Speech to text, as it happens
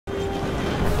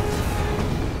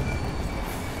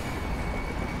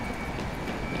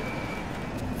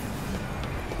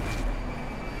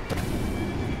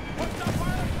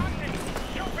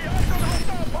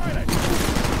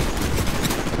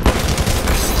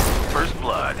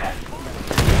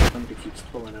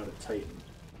a Titan.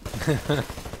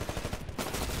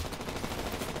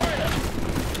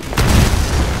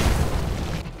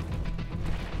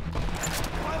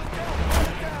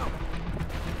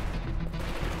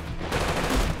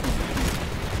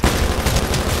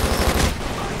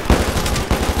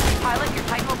 Pilot, your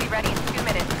Titan will be ready in 2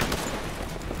 minutes.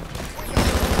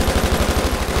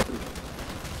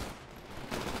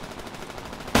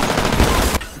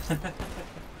 I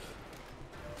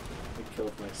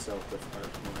killed myself with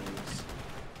arc mines.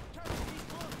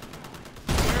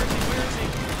 Where is he?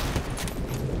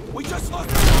 We just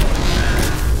lost him!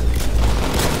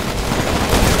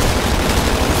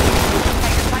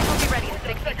 Okay, your Titan will be ready in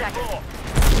 60 seconds.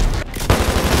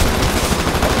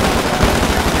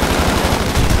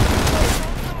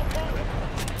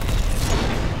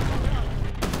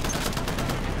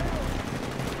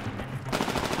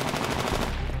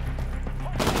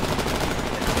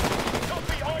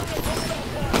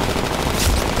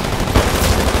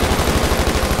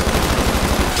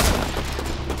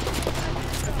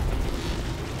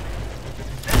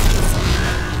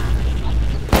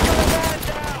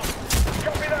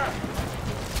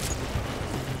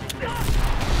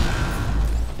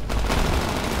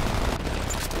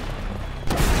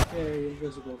 Yay,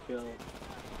 invisible kill.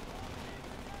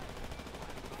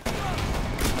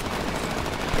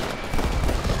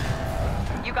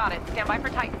 You got it. Stand by for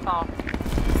Titanfall.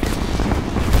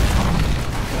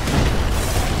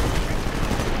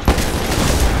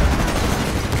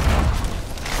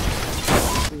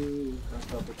 Ooh, got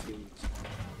double teams.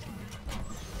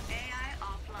 AI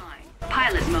offline.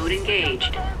 Pilot mode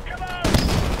engaged. I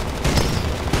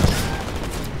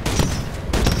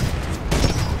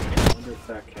wonder if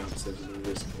that counts as an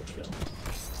invisible kill.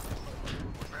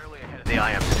 We're barely ahead of the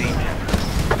IMC.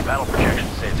 Battle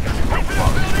projections say it's going to be real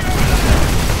close.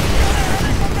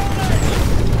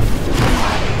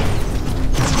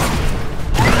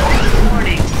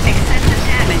 Warning. Excessive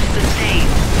damage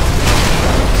sustained.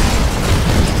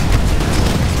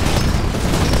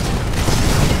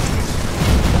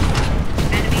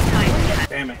 Enemy Titan.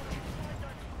 Damn it!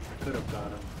 I could have got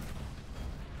him.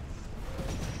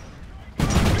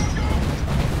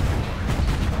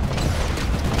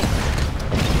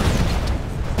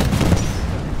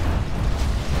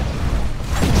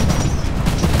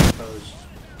 If I was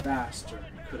faster, I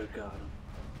could have got him.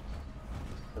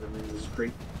 But I'm in this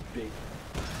great big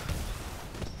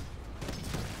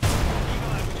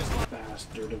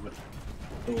bastard of an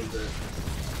ogre.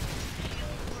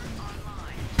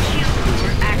 Shield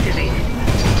core activated.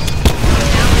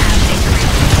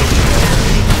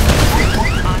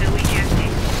 Auto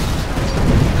ejecting.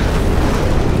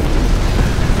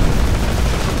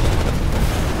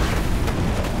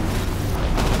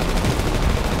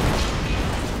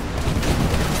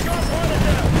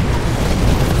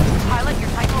 Pilot, your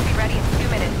Titan will be ready in 2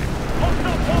 minutes.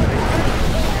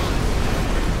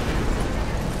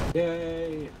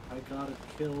 Yay! I got a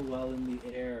kill while in the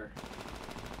air.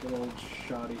 Good old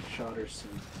shoddy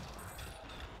Shotterson.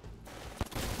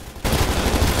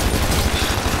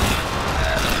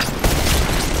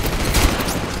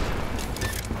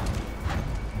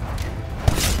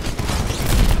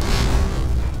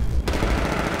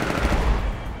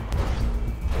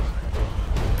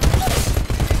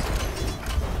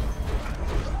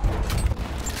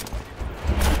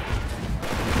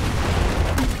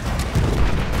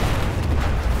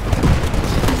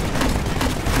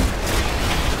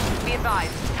 Be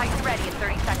advised, Titan ready in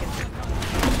 30 seconds.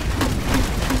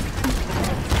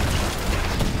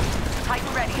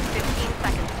 Titan ready in 15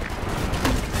 seconds.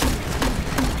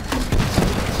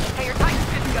 Hey, your Titan's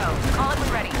good to go. Call it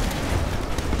when ready.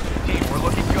 Team, we're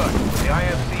looking good. The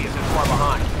IMC isn't far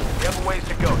behind. We have a ways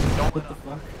to go, so don't What the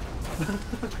fuck?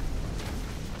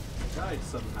 I died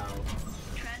somehow.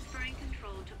 Transferring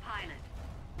control to pilot.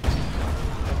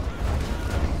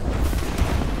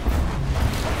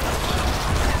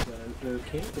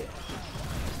 Okay then.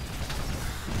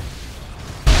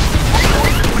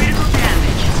 Critical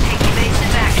damage. Take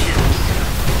evasive action.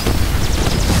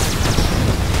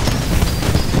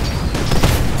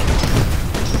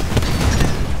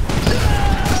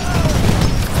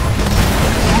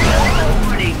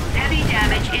 Warning. Heavy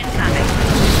damage incoming.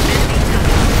 Enemy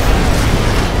Titan.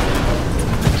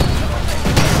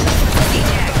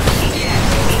 Eject. Eject.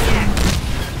 Eject.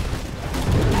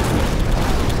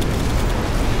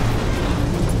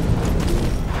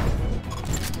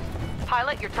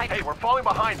 Pilot, your Titan... Hey, we're falling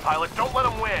behind, pilot. Don't let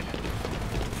them win.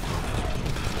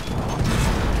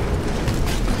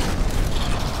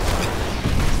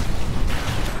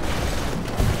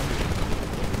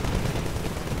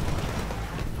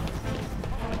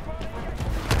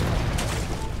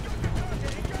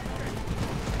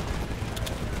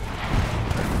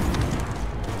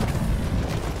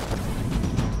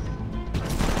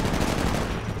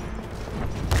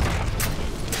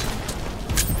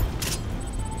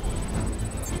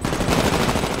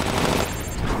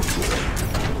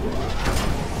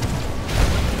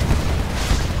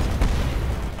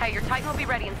 will be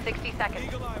ready in 60 seconds.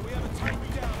 Eagle Eye, we have a Titan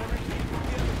down. I repeat, we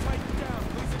have a Titan down.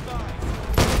 Please advise.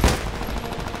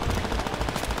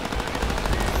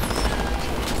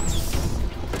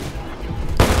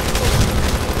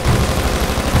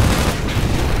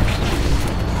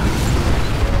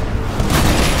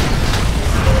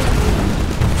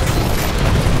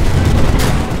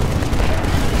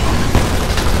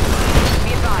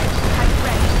 Be advised, Titan's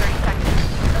ready in 30 seconds.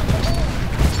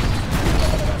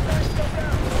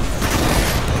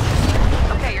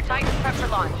 Okay, your Titan's prepped for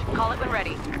launch. Call it when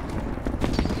ready.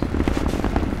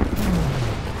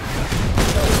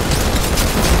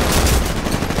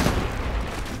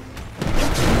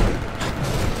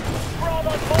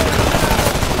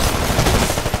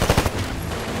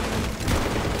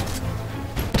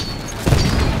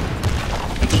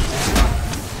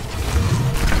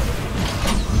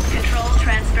 Control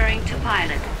transferring to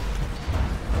pilot.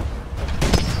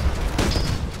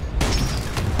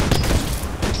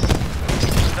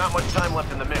 There's not much time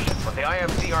left in the mission, but the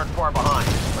IMC aren't far behind.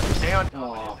 Let's stay on top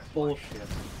Oh, of this. bullshit.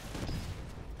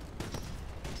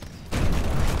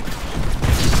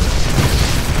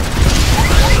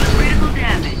 Critical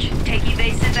damage. Take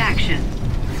evasive action.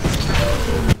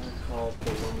 I call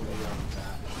baloney on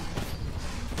that.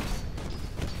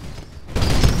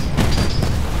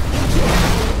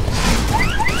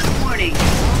 Warning.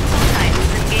 Multiple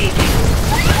Titans engaging.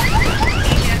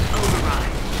 Eject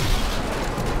override.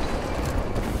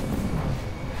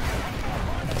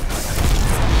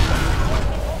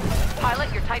 Pilot,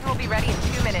 your Titan will be ready in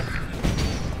 2 minutes.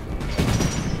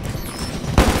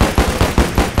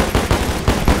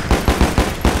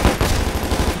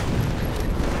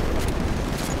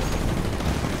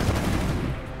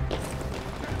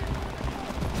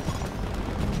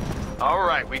 All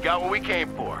right, we got what we came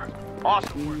for.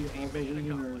 Awesome work. We are the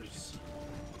winners.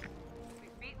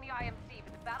 We've beaten the IMC,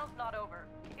 but the battle's not over.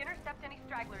 Intercept any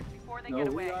stragglers before they No, get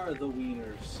we away. are the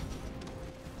wieners.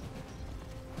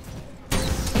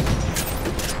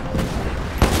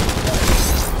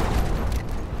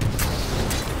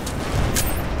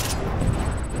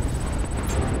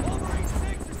 Wolverine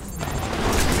 6 is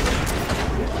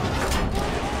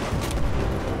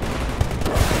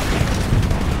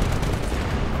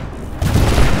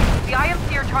The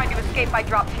IMC are trying to escape by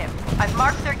drop ship. I've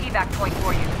marked their evac point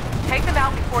for you. Take them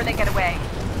out before they get away.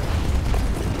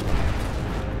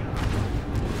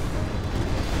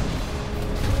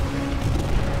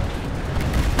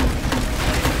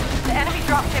 The enemy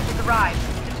dropship has arrived.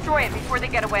 Destroy it before they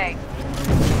get away.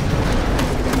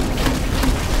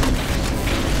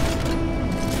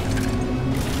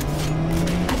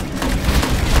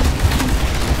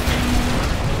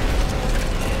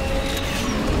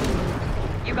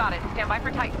 You got it. Stand by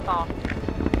for Titanfall.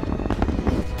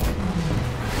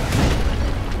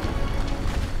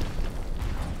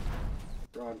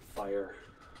 We're on fire.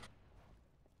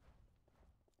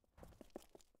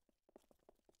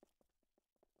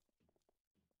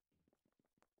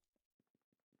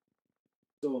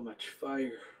 So much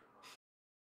fire.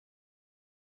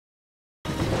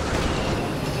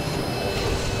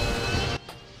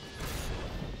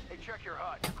 Hey, check your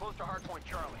HUD. You're close to hardpoint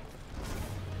Charlie.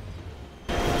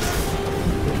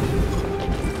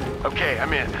 Okay,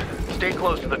 I'm in. Stay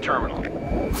close to the terminal.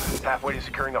 Halfway to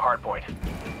securing the hardpoint.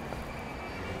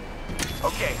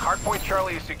 Okay, hardpoint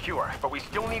Charlie is secure, but we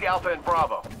still need Alpha and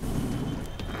Bravo.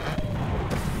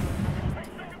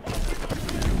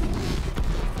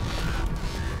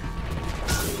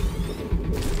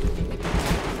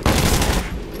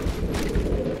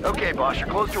 Okay, boss, you're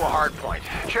close to a hardpoint.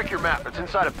 Check your map. It's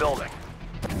inside a building.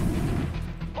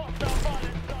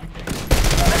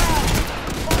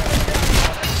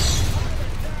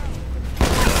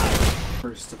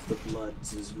 First of the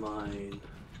Bloods is mine.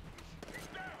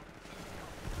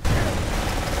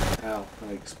 Ow,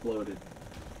 I exploded.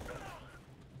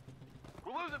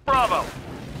 We're losing Bravo.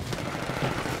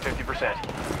 50%.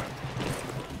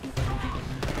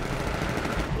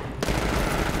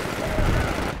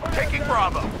 Taking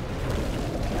Bravo.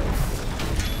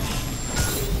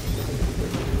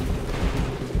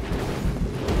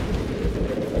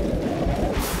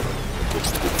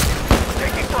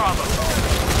 Taking Bravo.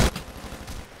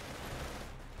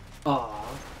 Aw,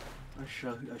 I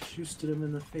shoosted him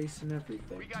in the face and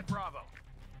everything. We got Bravo.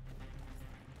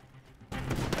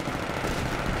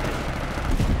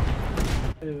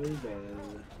 Oh,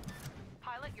 well.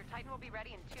 Pilot, your Titan will be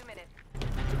ready in 2 minutes.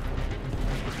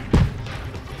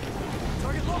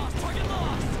 target lost. Target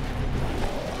lost.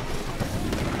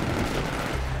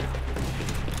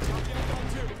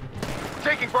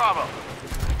 Taking Bravo.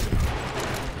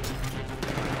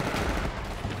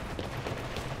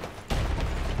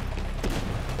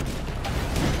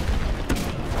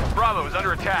 Bravo is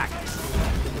under attack.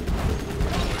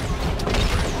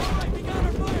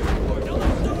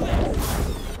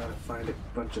 Try to find a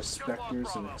bunch of specters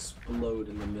and explode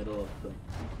in the middle of them.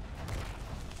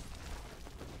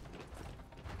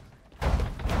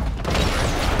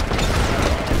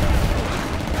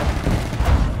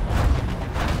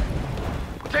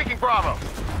 We're taking Bravo.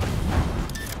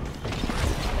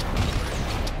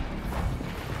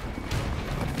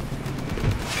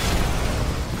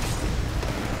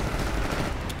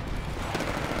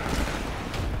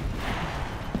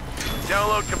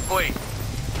 Download complete.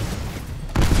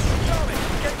 Charlie,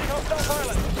 engaging hostile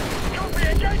pilot. Copy,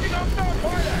 engaging hostile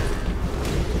pilot.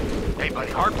 Hey,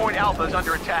 buddy, Hardpoint Alpha is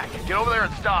under attack. Get over there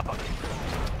and stop him.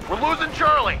 We're losing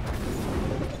Charlie.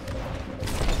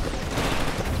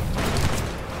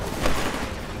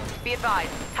 Be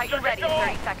advised. Titan ready in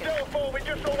 30 seconds. Zero 4, we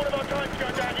just saw one of our tanks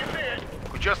go down. You see it?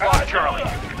 We just lost Charlie.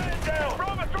 Down.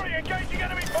 Bravo 3, engaging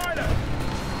enemy pilot.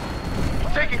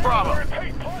 We're taking Bravo.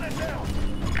 Repeat, pilot down.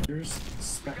 There's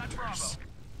specters.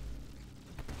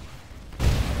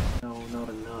 No, not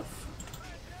enough.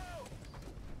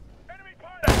 Enemy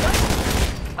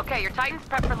pilot. Okay, your Titan's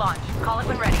prepped for launch. Call it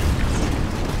when ready.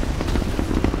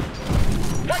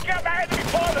 Take out the enemy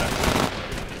pilot.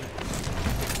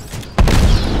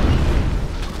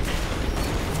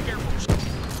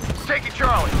 We're taking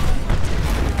Charlie.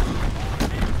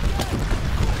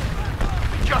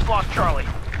 We just lost Charlie.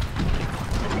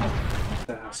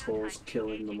 The assholes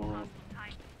killing them all.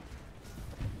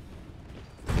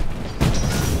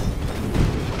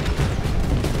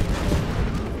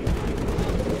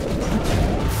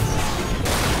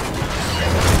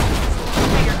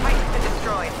 Okay, your Titan's been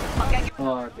destroyed. I'll get you.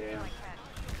 Oh, damn.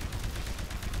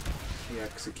 He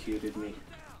executed me.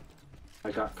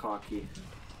 I got cocky.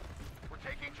 We're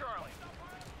taking Charlie.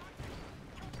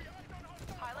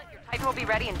 Pilot, your Titan will be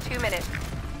ready in 2 minutes.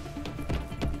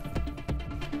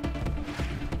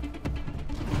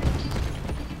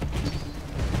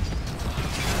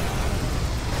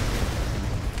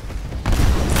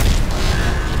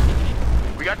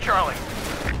 We got Charlie.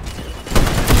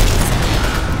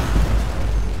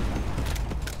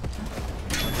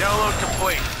 Download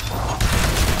complete.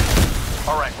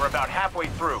 All right, we're about halfway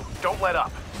through. Don't let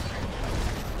up.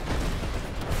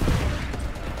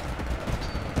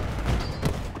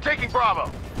 We're taking Bravo.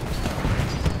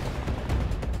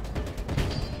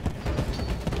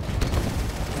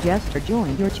 Jester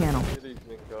joined your channel. Good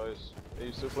evening, guys. Are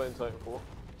you still playing Titanfall?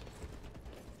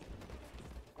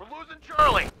 We're losing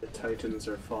Charlie. The Titans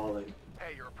are falling.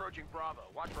 Hey, you're approaching Bravo.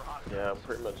 Watch for hot. Yeah, I'm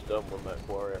pretty much done with Mech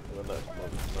Warrior for the next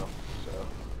month now, so...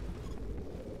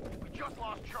 We just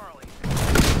lost Charlie.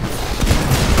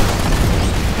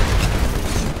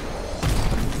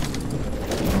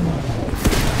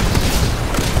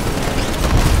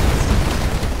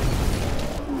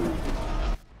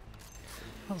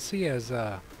 I'll see as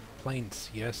playing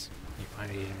CS. You find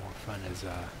it any more fun as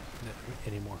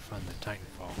any more fun than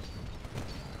Titanfall?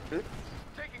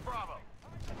 Taking Bravo.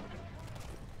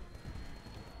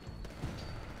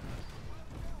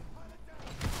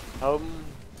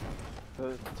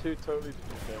 They're two totally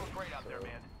different You're games. great out there, so-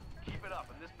 man. Keep it up,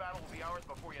 and this battle will be ours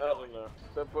before you I know don't it. know.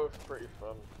 They're both pretty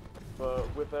fun, but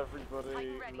with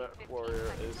everybody, Mech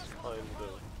Warrior is kind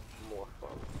of more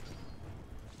fun.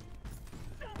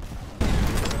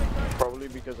 Probably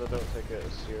because I don't take it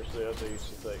as seriously as I used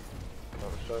to take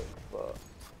Counter-Strike, but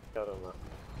I don't know.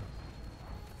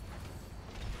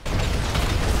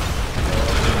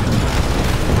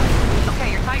 Okay,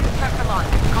 your Titan's prepped for launch.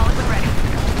 Call it when ready.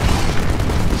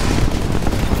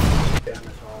 Damn it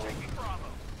all.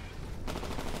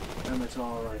 Damn it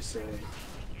all, I say.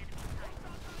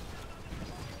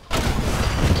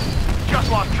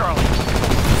 Just lost Charlie.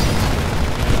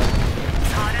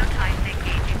 Auto Titan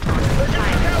engaging.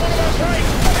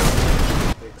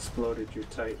 They exploded your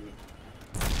Titan.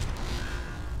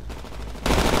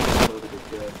 Exploded it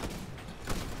good.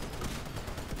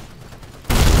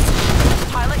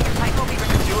 Pilot, your Titan will be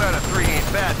ready. 2 out of 3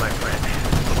 ain't bad, my friend.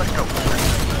 Let's go for it.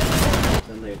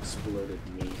 Then they exploded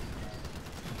me.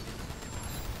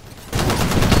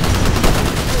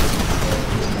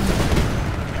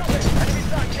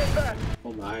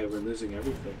 Oh my, we're losing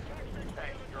everything.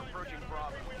 Hey, you're approaching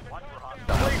Bravo. Watch for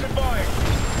hostiles. Please advise.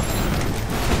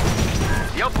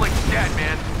 The uplink's dead,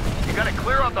 man. You gotta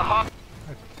clear out the hop.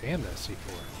 God damn that C4.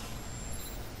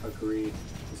 Agreed.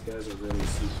 These guys are really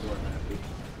C4 happy.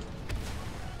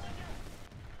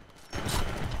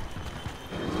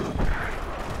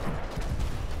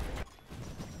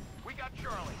 We got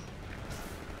Charlie.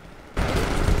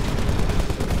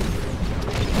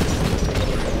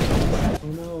 Oh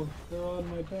no, they're on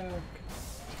my back.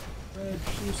 Red,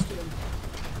 Houston.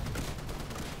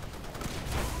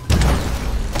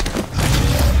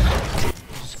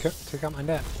 Took out my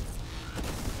net.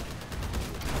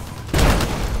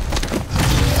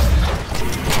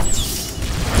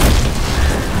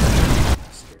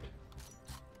 Bastard.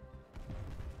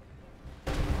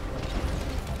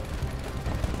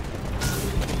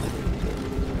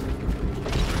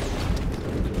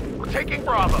 We're taking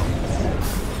Bravo.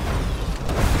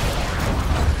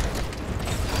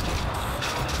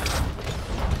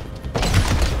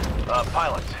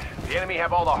 Pilot, the enemy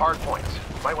have all the hard points.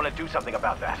 Might want to do something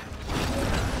about that.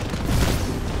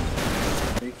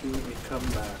 Making a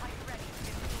comeback.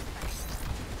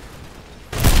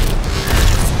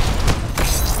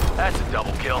 That's a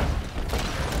double kill.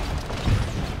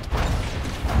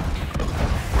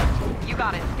 You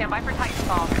got it. Stand by for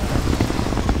Titanfall.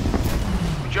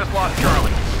 We just lost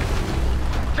Charlie.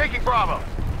 We're taking Bravo.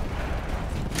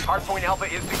 Hardpoint Alpha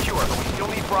is secure, but we still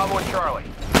need Bravo and Charlie.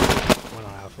 One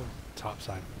on Alpha, top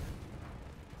side.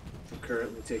 I'm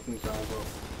currently taking Bravo.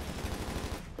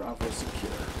 Bravo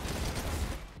secure.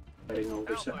 Heading over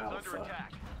to Alpha is under Alpha.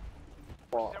 attack.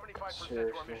 Fuck, 75% to our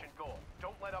seriously. mission goal.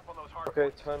 Don't let up on those hard Okay,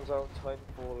 points. turns out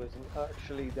Titanfall isn't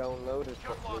actually downloaded Just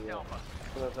lost properly yet. Alpha.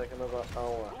 It's gonna take another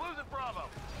hour. We're losing Bravo.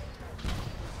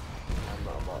 I'm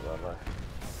not about that now.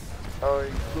 I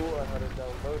thought I had it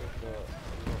downloaded, but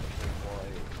I'm not sure why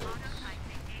it's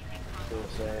still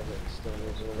saying it still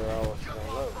needs another hour to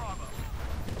download. Bravo.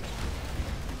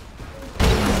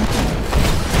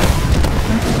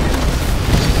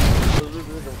 I was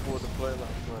really looking forward to playing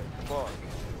that tonight. Fuck.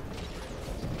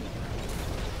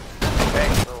 Hey,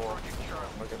 Oh well. Project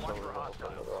Charlie. I guess Watch I'll for another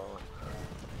hostiles. hour.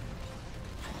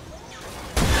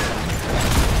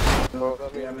 Well, that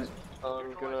We means haven't.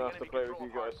 I'm gonna have to play with you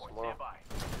guys tomorrow. Stand by.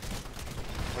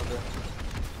 Okay.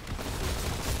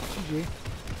 GG.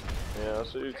 Yeah, I'll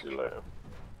see you two later.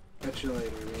 Catch you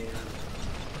later, man.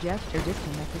 Jester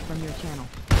disconnected from your channel.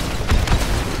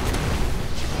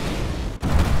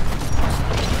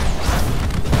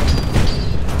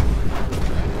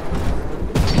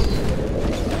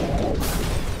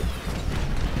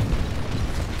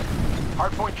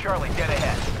 Hardpoint Charlie, dead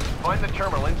ahead. Find the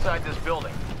terminal inside this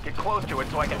building. Get close to it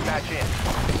so I can patch in.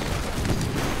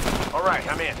 Alright,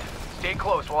 I'm in. Stay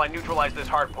close while I neutralize this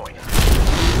hardpoint.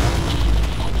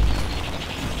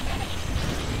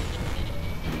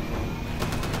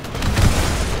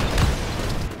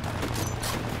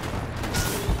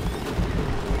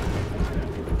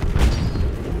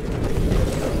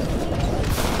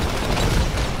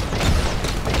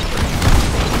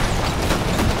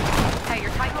 Hey,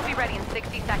 your Titan will be ready in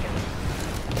 60 seconds.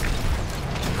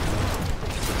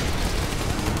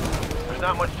 There's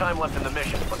not much time left in the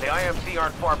mission, but the IMC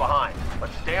aren't far behind.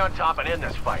 Let's stay on top and end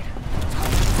this fight.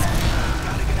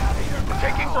 Gotta get out of here. We're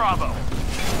taking Bravo.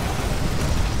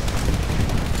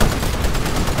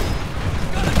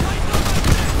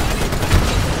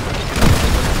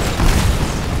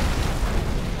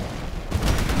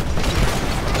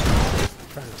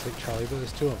 Trying to take Charlie, but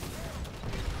there's two of them.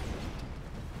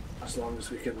 As long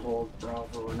as we can hold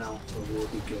Bravo and Alpha, we'll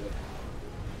be good.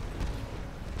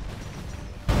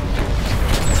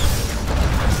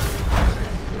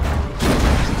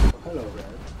 Hello, Red.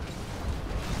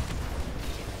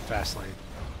 Fast lane.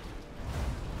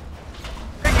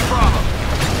 Taking Bravo.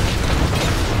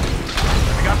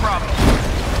 We got Bravo.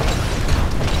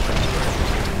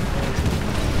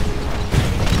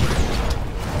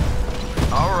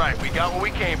 Alright, we got what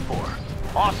we came for.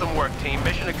 Awesome work, team.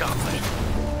 Mission accomplished.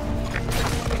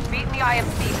 We've beaten the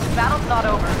IMC. The battle's not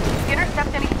over.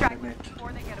 Intercept any Damn stragglers it.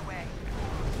 before they get away.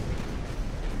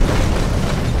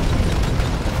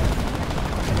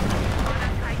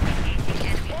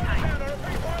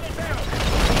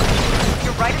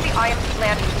 You're right at the IMC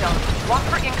landing zone. Watch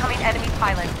for incoming enemy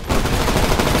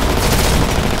pilots.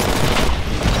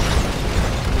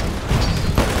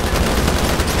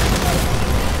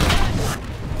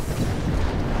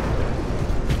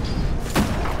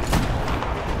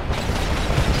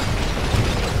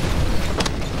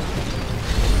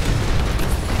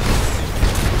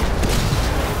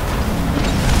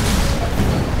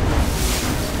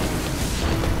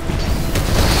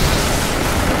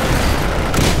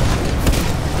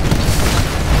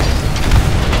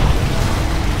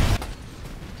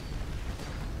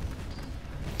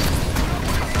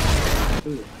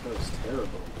 Ooh, that was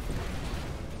terrible.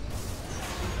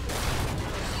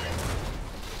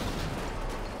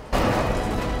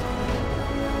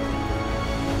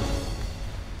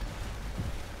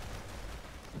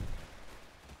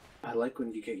 I like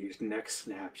when you get your neck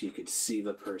snapped, you could see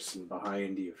the person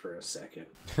behind you for a second.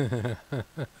 I'm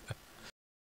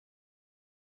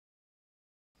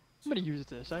gonna use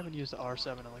this. I haven't used the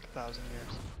R7 in like 1,000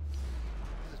 years.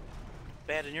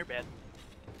 Bad and you're bad.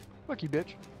 Fuck you,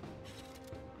 bitch.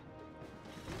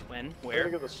 When? I'm Where?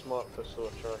 gonna get the smart pistol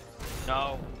a try.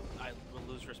 No, I will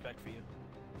lose respect for you.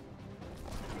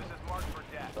 This is marked for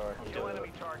death. Sorry. Kill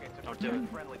enemy targets and Don't do protect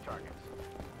it. friendly targets.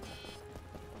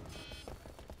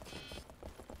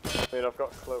 I mean, I've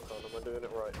got cloak on. Am I doing it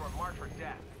right? You are marked for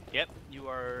death. Yep, you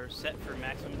are set for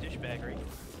maximum douchebaggery.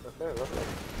 Okay, lovely.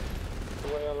 The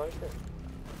way I like it.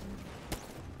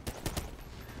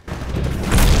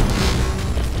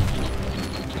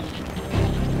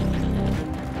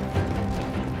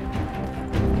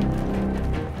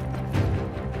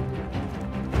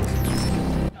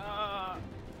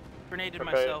 Grenaded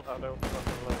Okay, myself. I don't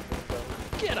fucking like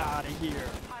it. Get out of here!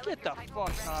 Get the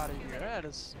fuck out of here! That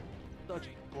is such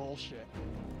bullshit.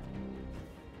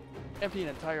 Empty an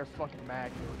entire fucking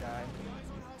mag to a guy.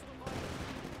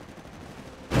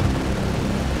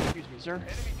 Excuse me, sir.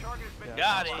 Enemy target has been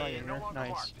Got identified. it. You're no longer Nice.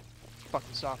 marked.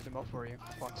 Fucking soften him up for you,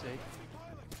 for fuck's sake.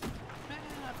 Man,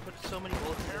 I put so many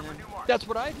bullets Prepare in for him. new mark. That's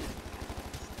what I did.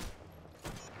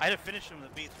 I had to finish him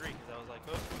with B3 because I was like,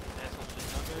 oh, this asshole's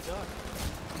just not gonna die.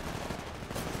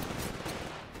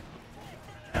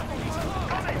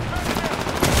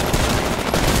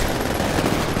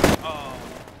 Oh,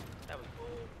 that was bull.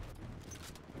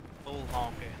 Bull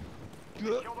honker.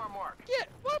 Killed our mark. Yeah,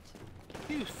 what?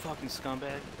 You fucking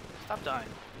scumbag. Stop dying.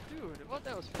 Dude, what?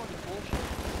 That was fucking bullshit.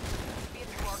 New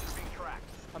marks are being tracked.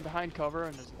 I'm behind cover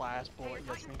and this last bullet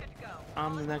gets me. Good to go.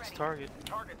 I'm the next target.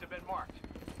 Targets have been marked.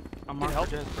 I'm Can you marked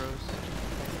for help? death, bros.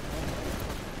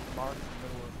 Mark in the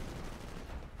middle of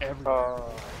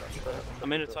everywhere.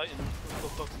 I'm in a Titan. Let's go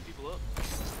fuck some people up.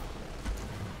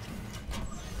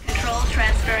 Control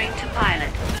transferring to pilot.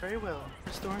 Very well.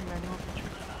 Restoring manual control.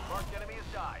 Marked enemy has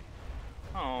died.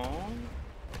 Oh.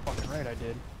 Fucking right, I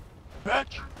did.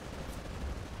 Bitch!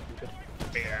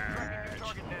 Tracking new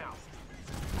target now.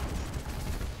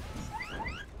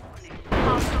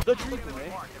 The Enemy treat way.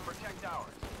 marked and protect ours.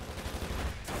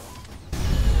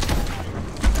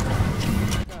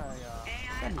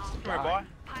 That needs to Come here, boy. die.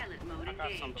 Pilot mode I got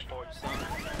engaged. something for you, son. Enemy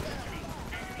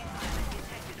pilot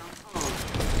detected on hold.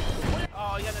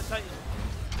 Oh, yeah, that's Titan.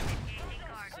 Engaging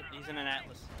guard. He's in an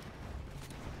Atlas.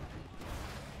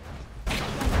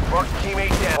 Marked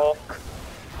teammate down.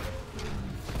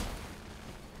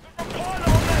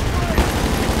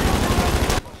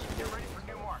 Get ready for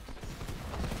new marks.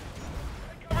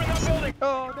 Cover that building.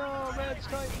 Oh no, man, it's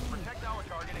Titan. Protect our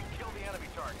target and kill the enemy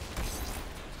target.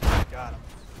 Got him.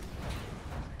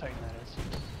 Titan, that is.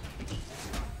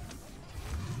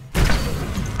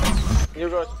 You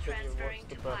guys Control opinion, transferring what's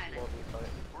the to best pilot. modern type?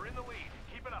 We're in the lead.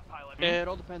 Keep it up, pilot. It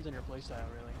all depends on your playstyle,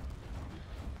 really.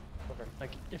 Okay.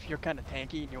 Like, if you're kind of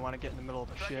tanky and you want to get in the middle of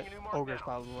the Tracking shit, a new mark Ogre's now.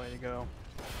 probably the way to go.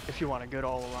 If you want a good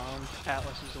all-around,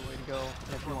 Atlas is the way to go.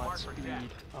 And if you want Mark for speed,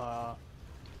 death.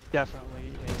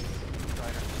 definitely a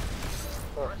Strider.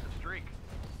 Aggressive streak.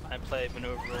 I play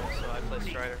maneuver role, so I play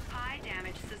Strider. High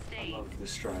damage sustained. Love the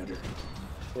Strider.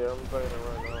 Yeah, I'm playing it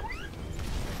right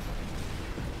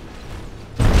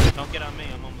now. Don't get on me,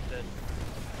 I'm almost dead.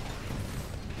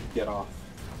 Get off.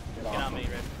 Get on me,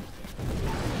 Red.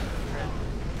 Red,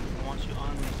 I want you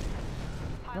on me.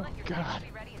 Pilot, your God. tank will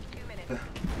be ready in 2 minutes.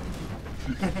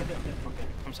 Okay,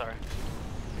 I'm sorry.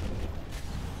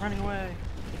 Running away.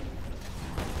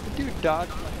 The dude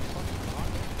dodged like a fucking rock.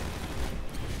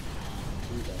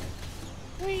 Do that.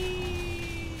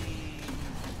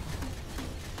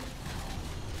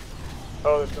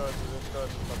 Oh, this guy's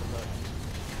fucking back.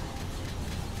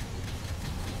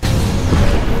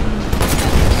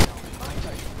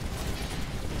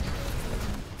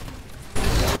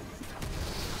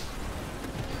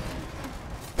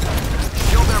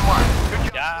 Kill their mark. Good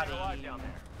job. Got Stay alive him. down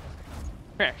there.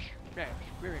 Crash, crash,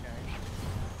 very nice.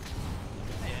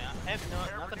 Yeah, I have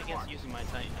nothing against using my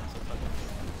Titan as a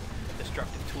fucking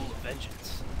destructive tool of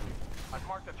vengeance. I've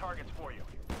marked the targets for you.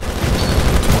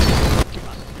 Come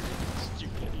on, you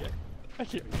stupid idiot. I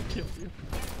can't even kill you.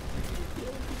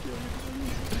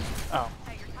 Oh.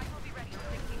 Hey, your tank will be ready in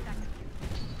 60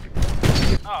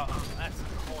 seconds. Oh, that's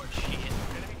horse shit.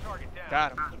 Enemy target down.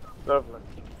 Got him. Lovely.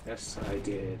 Yes, I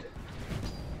did.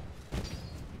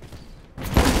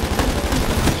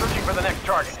 Searching for the next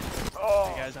target.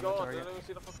 Oh, Hey guys, I'm the God, target. I didn't even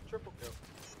see the fucking triple kill.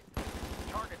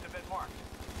 Targets have been marked.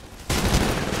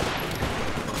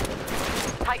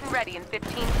 Titan ready in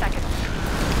 15 seconds.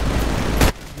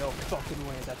 No fucking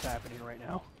way that's happening right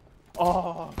now.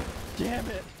 Oh, damn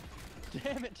it.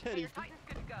 Damn it, Hey, Teddy. your Titan's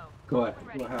good to go. Go ahead.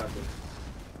 What happened?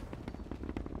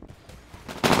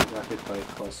 Got hit by a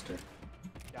cluster.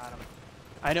 Got him.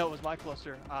 I know it was my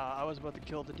cluster. I was about to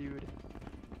kill the dude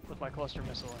with my cluster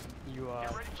missile, and you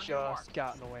Get ready for new mark. just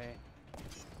got in the way.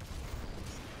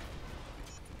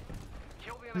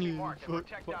 the enemy mark and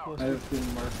protect ours. I have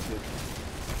been marked.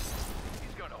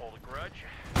 He's gonna hold a grudge.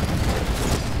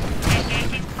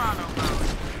 Engaging follow mode.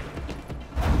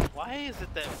 Why is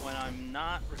it that when I'm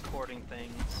not recording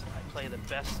things, I play the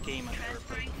best game I've ever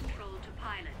played? Transferring control to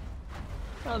pilot.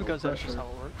 Well, because that's just how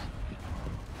it works.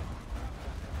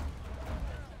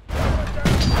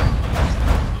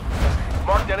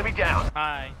 Marked enemy down.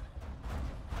 Hi.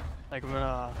 Like when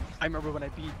I remember when I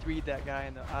B3'd that guy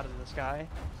out of the sky.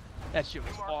 That shit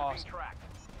was awesome.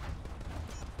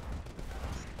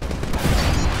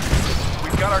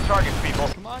 We've got our targets, people.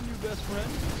 Come on, you best friend.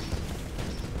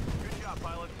 Good job,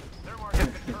 pilot. Their mark has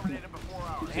been terminated before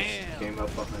ours. Damn. Came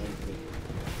up behind me.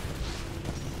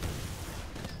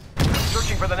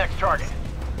 Searching for the next target.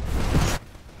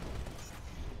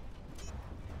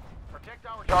 Protect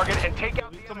our target and take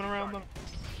out the Coming enemy around target. them.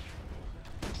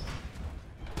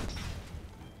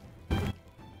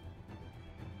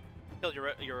 Killed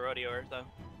your rodeo though,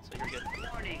 so you're good.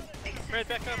 Warning. Right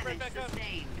back up, right back up.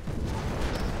 Sustained.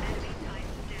 Enemy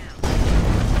Titan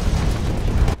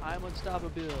down. I'm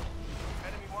unstoppable.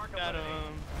 Enemy mark Got eliminated.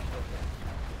 him.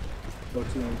 Go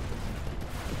team.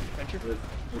 Venture?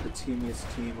 We're the teamiest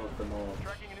team of them all.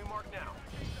 Tracking a new mark now.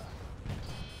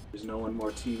 There's no one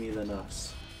more teamy than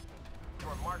us.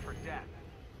 You're marked for death.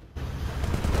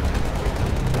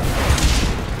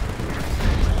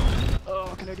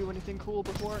 Oh, can I do anything cool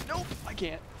before? Nope, I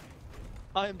can't.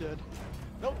 I am dead.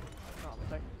 Nope. Oh,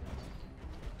 thank.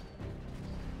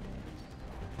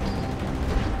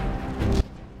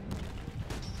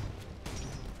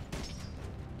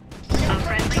 A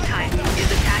friendly Titan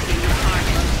is attacking your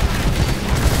target.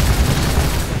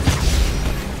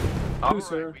 Who's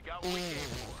sir? We got one game.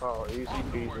 Oh, easy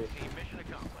peasy. Mission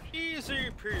accomplished. Easy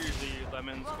peasy,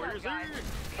 lemon squeezy.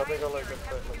 I think I like a bit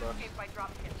of that. Escape by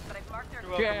dropship, but I've marked their You're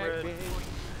welcome, Jack, Red. baby.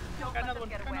 Don't Got let another them one,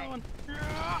 get got another away. one.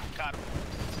 Got him.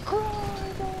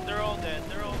 They're all dead,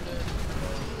 they're all dead.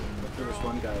 There was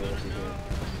one guy over here.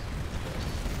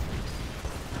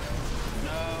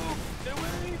 No! Get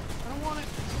away! I don't want it!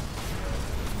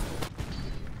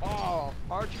 Oh,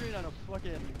 archery on a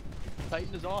fucking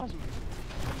Titan is awesome.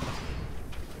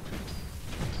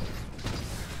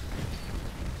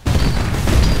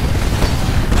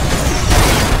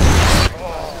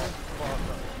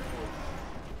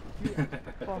 You're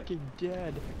fucking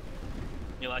dead.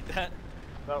 You like that?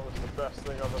 That was the best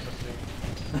thing I've ever seen.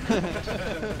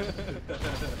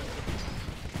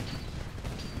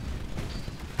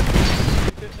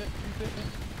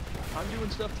 I'm doing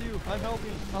stuff too. I'm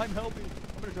helping. I'm helping.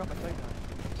 I'm gonna drop my Titan.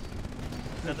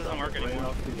 That doesn't work Right anymore.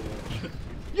 off the edge.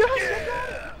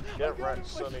 Yes! Get wrecked,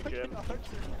 Sonny Jim. That's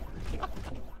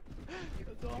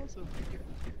awesome.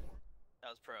 That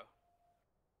was pro.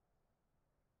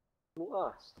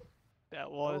 Last. That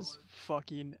was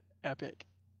fucking epic.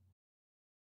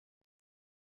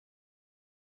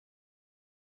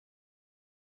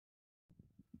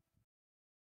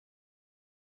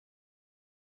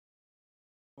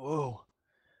 Whoa.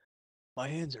 My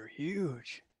hands are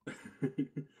huge.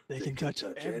 They can touch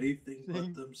anything but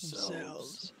everything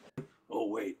themselves. Oh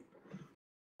wait,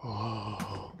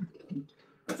 Oh.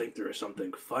 I think there is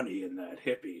something funny in that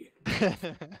hippie.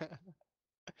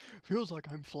 Feels like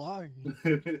I'm flying.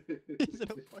 He's in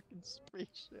a fucking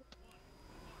spaceship.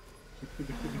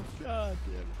 God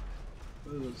damn it.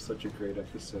 That was such a great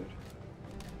episode.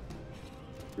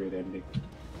 Great ending.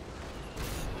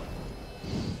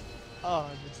 Oh,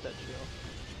 I missed that show.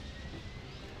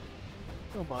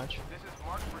 So much. This is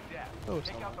marked for death. Oh,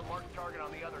 Take so out the marked target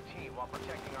on the other team while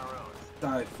protecting our own.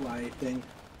 Die fly thing.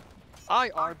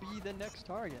 IRB the next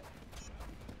target.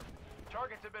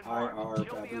 Targets have been marked. IR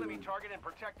Kill the enemy baboon. target and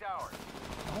protect ours.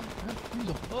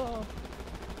 Oh.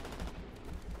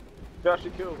 You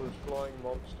actually kill those flying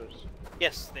monsters.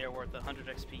 Yes, they are worth 100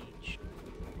 XP each.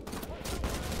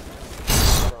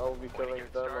 I will be killing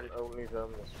them and only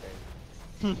them this game.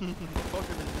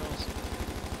 Fucker the nose.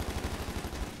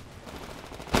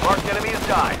 Marked enemy has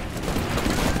died.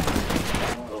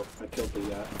 Oh, I killed the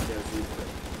Yazoo.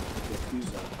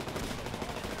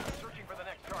 Searching for the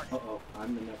next target. Uh-oh,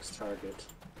 I'm the next target.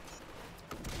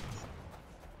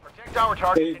 Protect our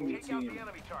target Save and me, take out team. the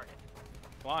enemy target.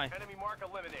 Why? Enemy mark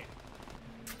eliminated.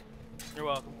 You're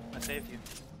welcome. I saved you.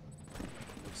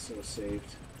 I'm so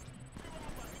saved.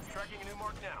 Tracking a new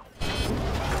mark now.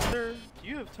 Sir, do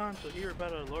you have time to hear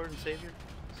about our Lord and Savior?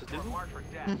 You're Saduhu? marked for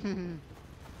death.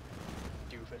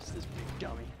 Doofus, this big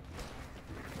dummy.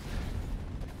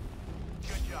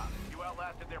 Good job. You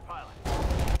outlasted their pilot.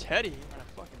 Teddy on a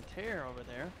fucking tear over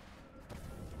there.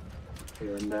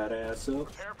 Tearing that ass up.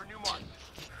 Prepare for new marks.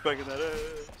 Back in that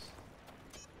ass.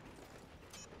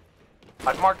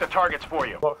 I've marked the targets for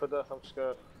you. Not for death, I'm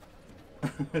scared.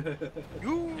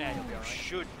 You Yeah, he'll be alright.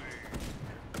 should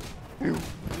be. Marked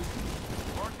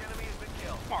enemy has been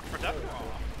killed. Mark for death.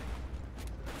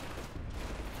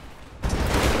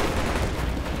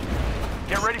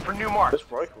 Get ready for new marks.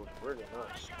 This rifle's really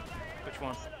nice. Which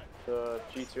one? The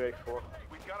G2A4.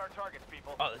 We've got our targets,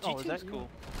 people. Oh, the Oh, is G2 that is you? cool.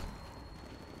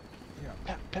 Yeah,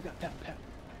 pat, pat, pat, pat, pat.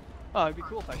 Oh, it'd be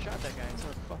cool if I shot that guy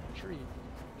instead of a fucking tree.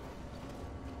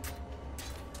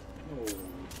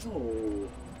 Oh.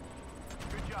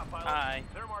 Good job, pilot. Hi.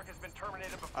 Their mark has been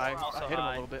terminated before. I Also hit him a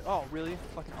hi. little bit. Oh, really?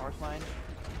 Fucking arc line?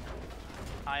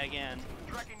 Hi again.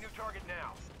 Tracking new target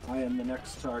now. I am the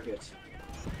next target.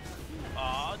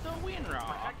 Oh, the win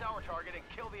rock. Protect our target and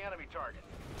kill the enemy target.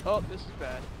 Oh, this is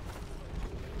bad.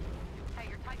 Hey,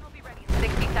 your Titan will be ready in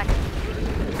 60 seconds.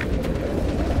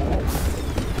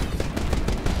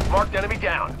 Marked enemy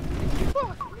down.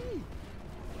 Fuck me!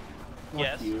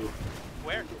 Yes. You.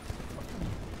 Where?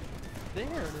 There.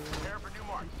 Prepare for new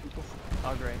marks.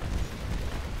 Oh, great.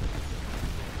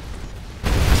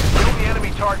 Kill the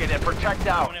enemy target and protect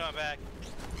out. Someone in my back.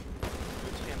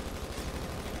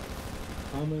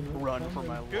 Run for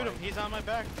my Shoot him. life. He's on my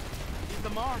back. He's the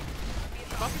mark.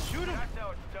 Fucking shoot him. That's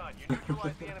how it's done. You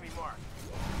neutralize the enemy mark.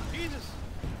 Jesus.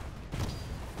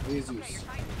 Jesus. New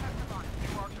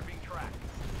marks are being tracked.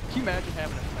 Can you imagine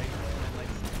having a fight and then,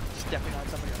 like, stepping on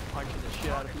somebody and punching the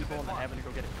shit out of people and then having to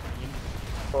go get it clean?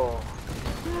 Oh.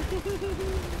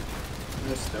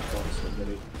 I stepped on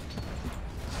somebody.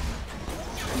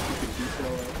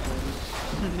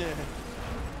 Yeah.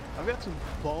 I've got some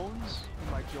bones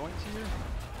in my joints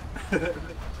here.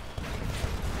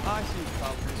 I see the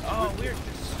problem. Oh, we're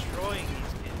destroying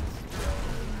these kids.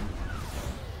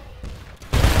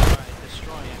 Alright,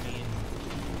 destroy, I mean.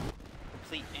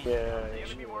 Complete aim. Yeah, The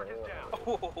enemy mark is down.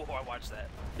 Oh, I watched that.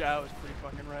 Yeah, that was pretty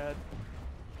fucking rad.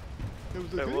 It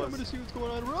was like, It hey, was. I'm gonna see what's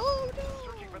going on. Oh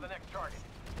no! Searching for the next target.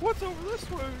 What's over this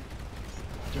way?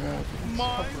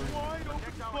 My Suffering. wide open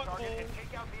Protect our target butthole. and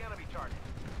take out the enemy target.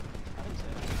 I didn't say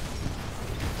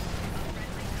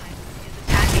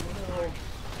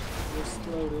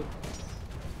Exploded.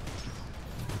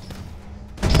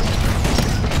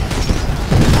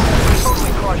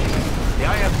 Totally crushing it. The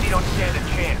IFC don't stand a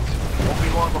chance. Won't be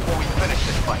long before we finish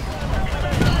this fight.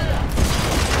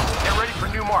 Get ready for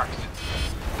new marks.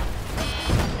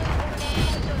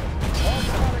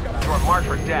 You are marked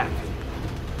for death.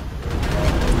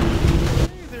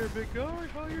 Hey there, big guy.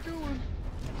 How you doing?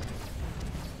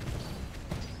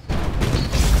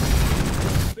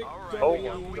 Oh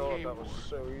my god, that was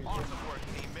so easy. Awesome work,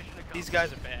 team. Mission accomplished. These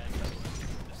guys are bad.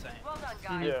 Just saying. Well done,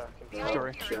 guys. Yeah, The I can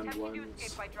Story. IMC are Gen attempting to ones.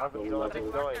 escape by I dropping haven't you, done but I've it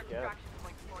marked their again. extraction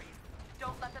points for you.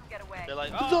 Don't let them get away. They're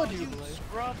like, Don't oh, do you it.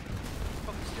 scrub.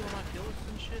 Fucking stealing my kills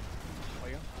and shit. Oh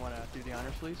yeah? Wanna do the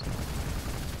honors, please?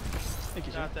 Thank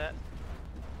you, sir. Got that.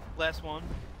 Last one.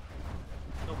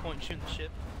 No point in shooting the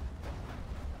ship.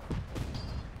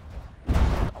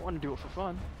 I wanna do it for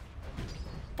fun.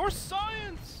 For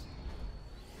science!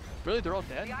 Really? They're all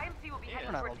dead? The IMC will be Yeah. heading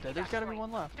They're not all towards dead. the There's gotta be evac one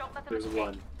point. left. Don't let them There's escape.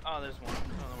 one. Oh, there's one. I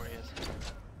don't know where he is.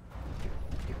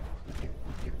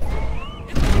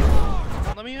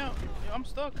 Let me out. I'm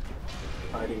stuck.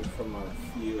 Hiding from our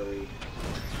fury.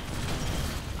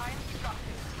 IMC dropped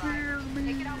it. Right.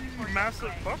 Take it out before it gets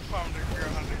away. buck pounder if you're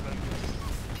hunting them.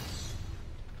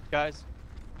 Guys,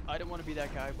 I didn't want to be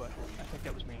that guy, but I think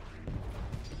that was me.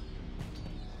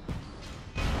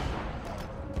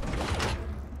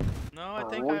 No, I Oh,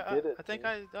 think we I did it, think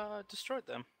dude. I destroyed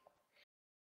them.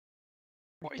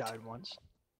 We Wait. died once.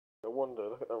 No wonder,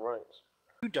 look at the ranks.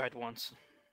 You died once.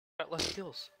 Got less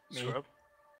kills. Me. Scrub.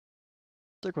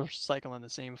 It's like we're cycling the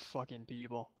same fucking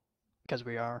people. Because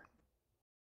we are.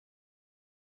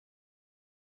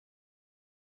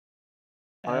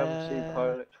 IMC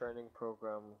pilot training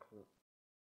program.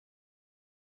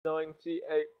 98%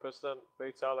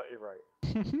 fatality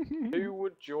rate. Who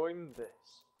would join this?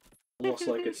 Looks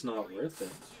like it's not worth it.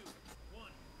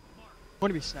 Want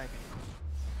to be sniping?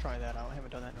 Try that out. I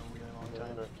haven't done that in a really long I'm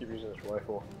time. gonna keep using this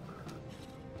rifle.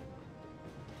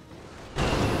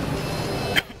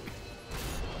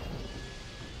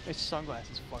 It's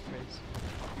sunglasses, fuckface.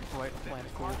 You bright planet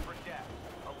cool. Mark for death.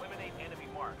 Eliminate enemy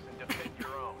marks and defend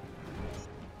your own.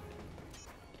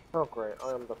 Oh great,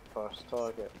 I am the first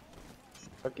target.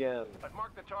 Again. I've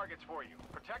marked the targets for you.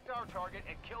 Protect our target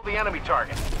and kill the enemy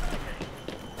target.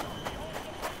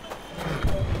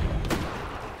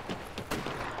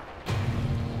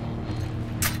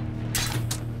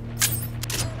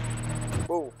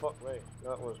 Oh fuck me,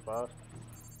 that was bad.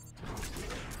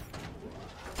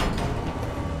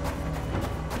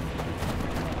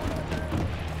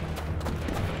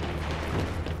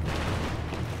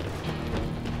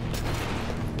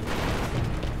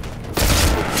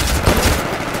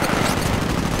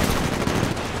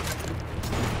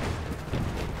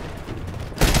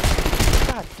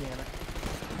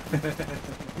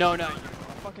 No, no, a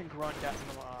fucking grunt got in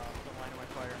the line of my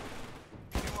fire.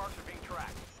 New marks are being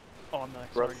tracked. Oh, I'm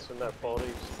not. Grunts and their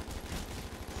bodies.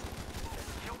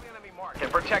 Kill the enemy mark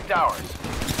and protect ours.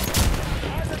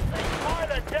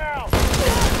 Pilot down!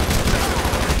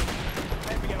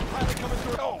 Hey, we got a pilot coming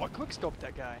through. Oh, I quickscoped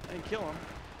that guy. I didn't kill him,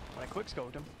 but I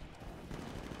quickscoped him.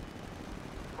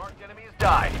 Marked enemy has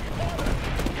died.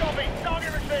 Kill me!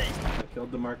 Target received! I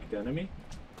killed the marked enemy?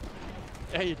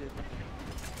 Yeah, you did.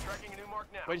 Tracking a new mark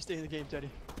now. Way to stay in the game, Teddy.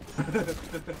 Oh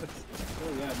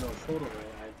yeah, no, totally.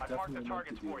 I I've marked the definitely meant to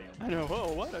targets do for you. that. I know.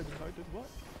 Oh, what? I did what?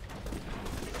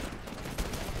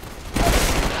 I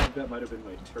think that might have been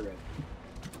my turret.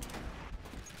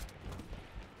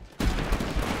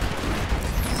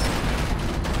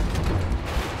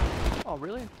 Oh,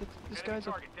 really? This Enemy guy's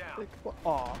a... target down. Like, what?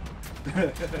 Aw.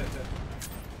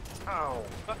 Ow.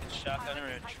 Fucking shotgunner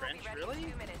in a trench,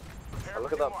 really? Prepare Oh, look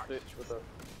for at new that marks. bitch with the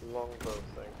longbow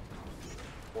thing.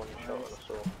 One shot and a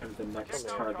sword. And the next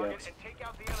Protect our target. and take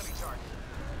out the enemy target.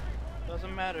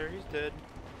 Doesn't matter, he's dead.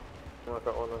 Oh, I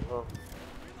got one as well.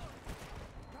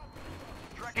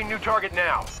 Tracking new target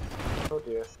now. Oh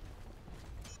dear.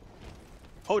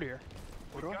 Oh dear.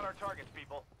 We've got our targets,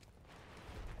 people.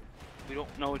 We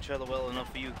don't know each other well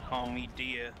enough for you to call me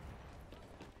dear.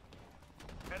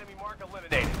 Enemy mark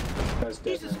eliminated. Guy's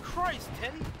dead Jesus now. Christ,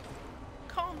 Teddy!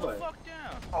 Calm the What? fuck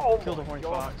down! Oh Killed my a horny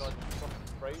God, fox. I got fucking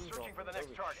praise Searching on for the me. next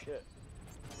Holy target. shit.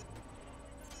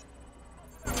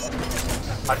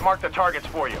 I've marked the targets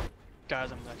for you. Guys,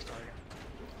 I'm the next target.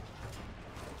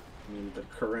 I mean, the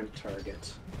current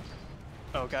target.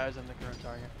 Oh, guys, I'm the current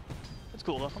target. It's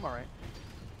cool though. I'm alright.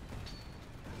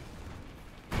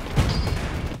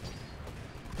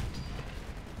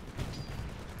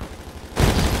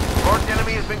 Marked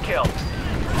enemy has been killed.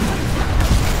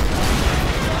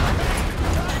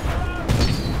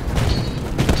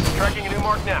 Tracking a new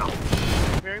mark now.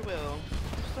 Very well.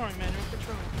 Starring manual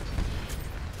control.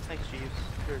 Thanks, Jeeves.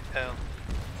 You're a pal.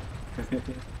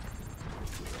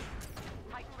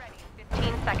 Titan ready in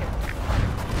 15 seconds.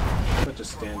 Such a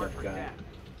stand-up guy.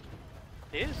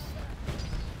 He is.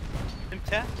 Him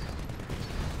tap.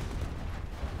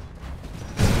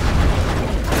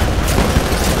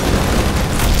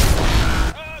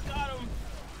 Oh, got him!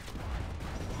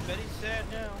 Bet he's sad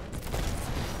now.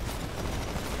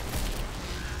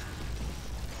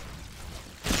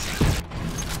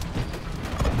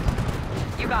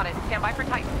 You got it. Stand by for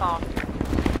Titanfall.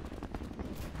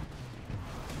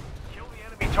 Kill the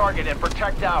enemy target and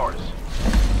protect ours.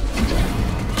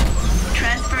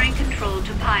 Transferring control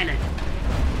to pilot.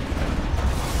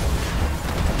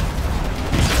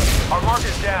 Our mark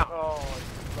is down. Oh, you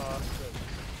bastard.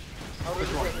 How did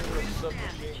you get rid of the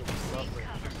submachine gun? Lovely.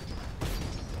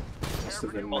 Must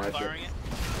have been Both magic. firing it.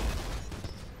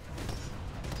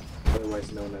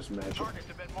 Otherwise known as magic. Targets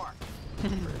have been marked.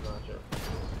 Pretty magic.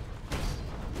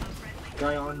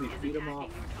 Guy on me, beat him off.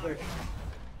 Quick.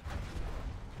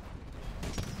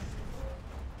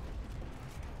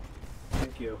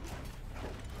 Thank you.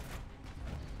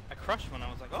 I crushed one. I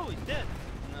was like, oh, he's dead.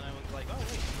 And then I was like, oh, wait,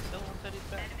 he's still on Teddy's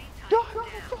back.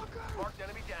 Marked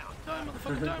enemy down. Die,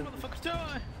 motherfucker, die, motherfucker,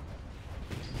 die!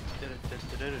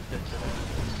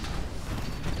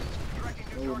 Tracking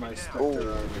new Oh, my target now.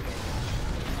 Spectre army.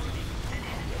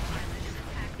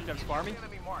 You got spar me?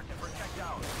 Enemy mark and protect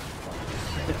ours.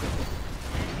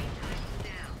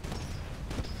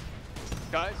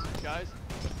 Guys, I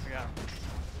got him.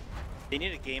 They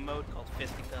need a game mode called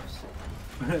Fisticuffs.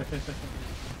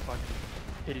 Fuck.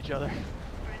 Hit each other.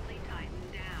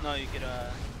 No, you could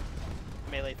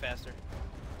melee faster.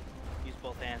 Use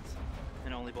both hands.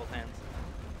 And only both hands.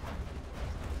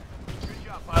 Good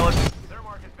job, pilot. Their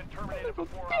mark has been terminated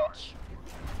before ours.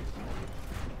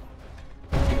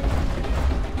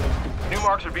 New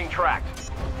marks are being tracked.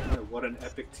 What an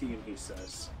epic team, he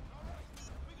says.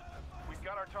 We've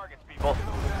got our targets, people.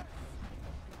 I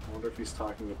wonder if he's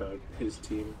talking about his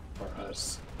team or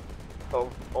us. Oh,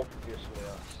 obviously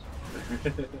us.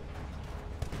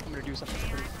 I'm gonna do something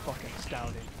pretty fucking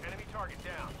astounding. Enemy target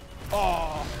down.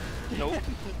 Oh! Nope.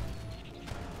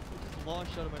 Launch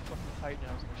out of my fucking Titan,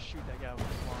 I was gonna shoot that guy with a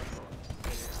longbow.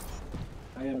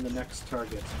 I am the next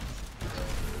target.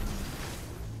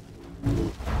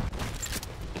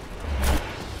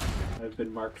 I've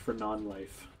been marked for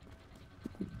non-life.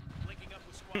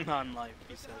 Non-life,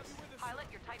 he says. Pilot,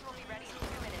 your Titan will be ready in 2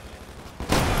 minutes.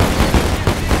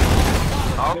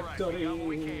 All right, Victory. we got what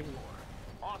we came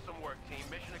for. Awesome work, team.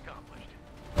 Mission accomplished.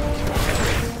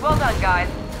 Well done, guys.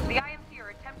 The IMC are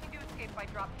attempting to escape by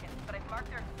dropships, but I've marked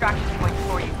their extraction points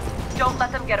for you. Don't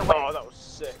let them get away. Oh, that was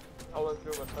sick. I went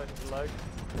through my Titan's leg.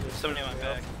 Somebody on my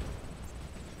back.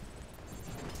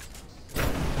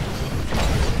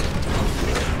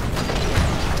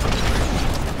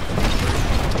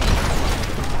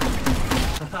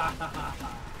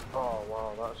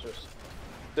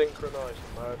 Synchronized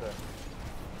murder.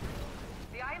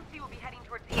 The IMC will be heading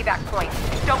towards the evac point.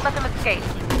 Don't let them escape.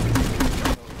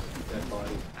 Dead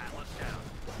body. Atlas down.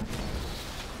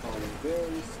 Falling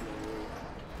very slow.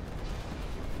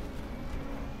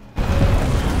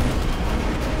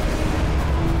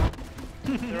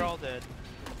 They're all dead.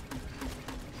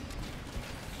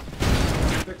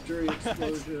 Victory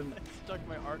explosion. Stuck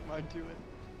my arc mine to it.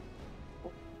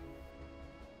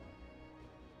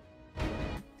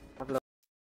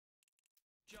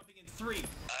 Jumping in 3.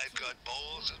 I've got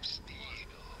balls of steel.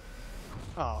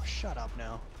 Oh, shut up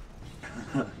now.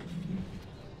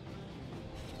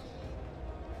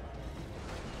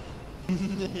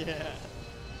 Yeah.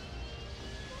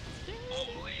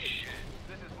 Holy shit.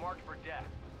 This is marked for death.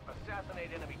 Assassinate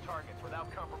enemy targets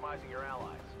without compromising your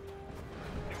allies.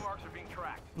 New marks are being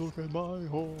tracked. Look at my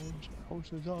horse.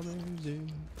 Horse is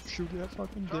amazing. Shoot that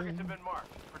fucking Targets thing. have been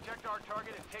marked. Protect our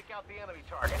target and take out the enemy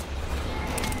target.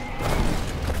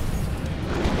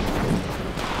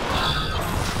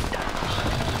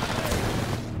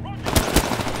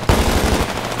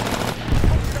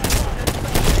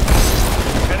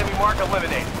 Enemy mark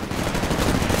eliminated.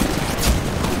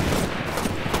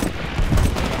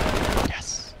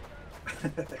 Yes.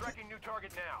 Tracking new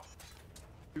target now.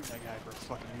 Shoot that guy for a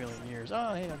fucking million years.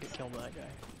 Oh, hey, I'll get killed by that guy.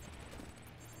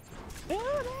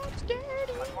 Oh, that's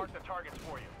dirty. I've marked the targets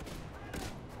for you.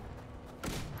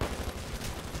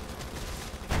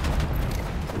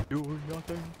 Do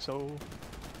nothing, so.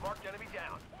 Marked enemy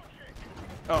down.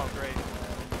 Oh, great.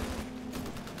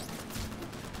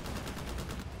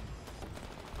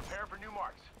 Prepare for new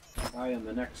marks. I am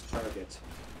the next target.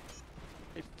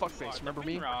 Hey, fuckface, remember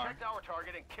me? Protect our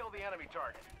target and kill the enemy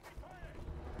target.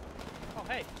 Oh,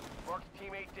 hey. Marked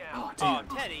teammate down. Oh, Oh, damn.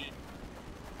 Teddy.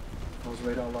 I was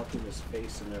right all up in his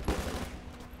face and everything.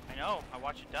 I know. I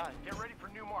watched you die. Get ready for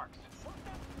new marks.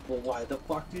 Well, why the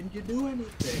fuck didn't you do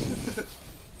anything?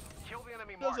 Kill the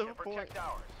enemy mark Doesn't and protect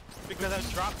ours. Because I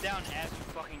dropped down as you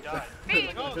fucking died.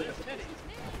 Like, oh, there's Teddy.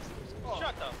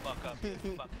 Shut the fuck up, you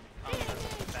fucking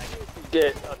faggot.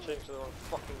 Get, I changed to the wrong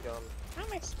fucking gun.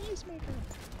 I'm a skis maker.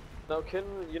 Now,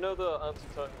 you know the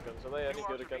anti-titan guns, are they any New good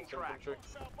marks are being against tracked. infantry?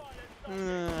 No.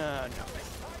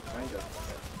 Kind of.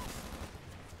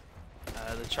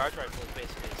 The charge rifle is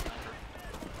basically a sniper.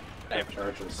 I have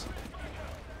charges.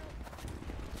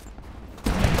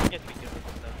 You have to be good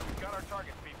with it, though. Got our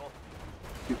targets, people.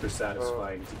 Super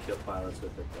satisfying to kill pilots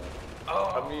with it, though.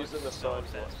 Oh, I'm using the so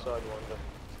sidewinder.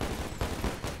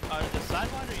 The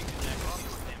sidewinder you can actually do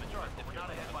damage Sure, if we're you're not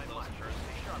ahead by close much. to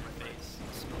Stay sharp, the face,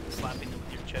 slapping them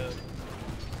with your chode.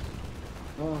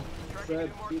 Oh, Tracking Fred,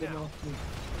 new mark beat him down. off me.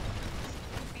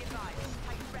 Be advised.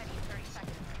 Titan ready in 30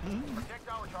 seconds. Protect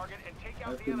our target and take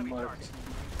out I've the been enemy marked. target.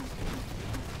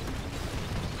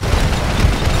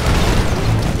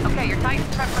 Okay, your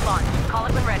Titan's prepped for launch. Call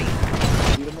it when ready.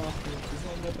 Beat him off me. He's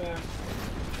on my back. I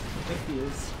think he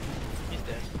is. He's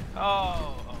dead.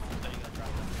 Oh, there you go, drop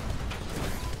him.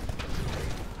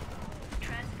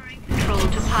 Transferring control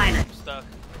to pilot. I'm stuck.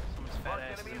 Someone's fat Marked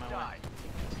ass is enemy in has my way. died.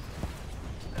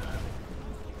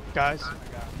 Guys.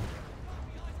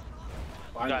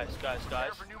 Finally. Guys,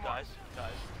 for new guys,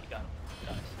 you got him.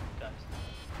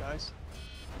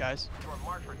 Guys. You're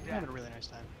marked for I'm death. having a really nice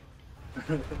time.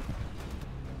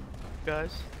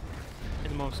 Guys. In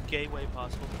the most gay way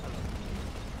possible. I love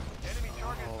Enemy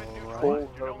target has been Alright. neutralized. Full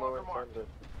You're no homo longer marked. intended.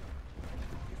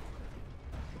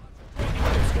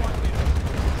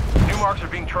 New marks are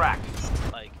being tracked. it.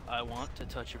 Like, I want to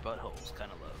touch your buttholes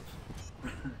kind of love.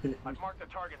 I've marked the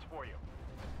targets for you.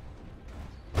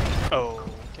 Oh,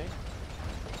 okay.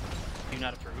 Do you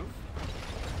not approve?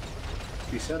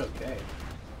 He said okay.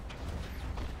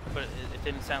 But it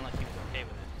didn't sound like he was okay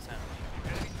with it. It sounded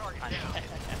Enemy target like down.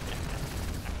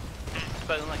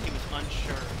 but like he was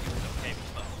unsure if he was okay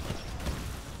with the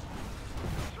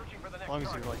Searching for the As next long as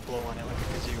target. you like blow on it like a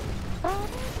kazoo.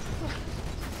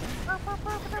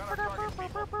 Got our targets,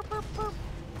 people.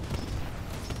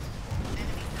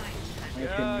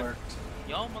 I've been marked.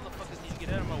 Y'all motherfuckers need to get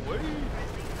out of my way.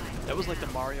 That was like the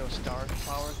Mario Star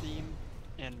Power theme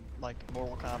and like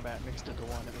Mortal Kombat mixed into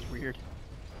one. It was weird.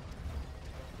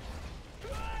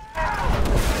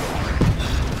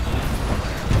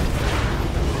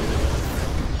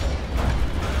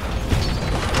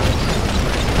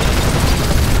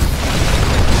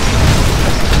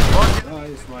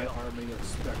 Rise, my army of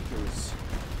specters.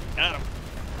 Got him.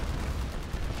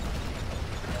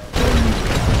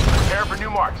 Prepare for new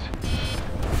marks.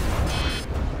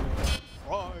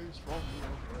 Rise from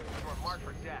your grave. You're marked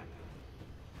for death.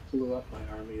 Blew up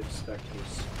my army of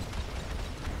specters.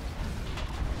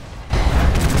 An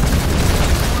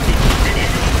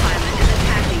enemy pilot is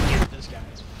attacking you. This guy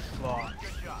is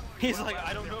He's like,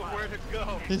 I don't know where to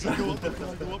go. He's like, go up, go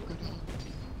down, go up, go down.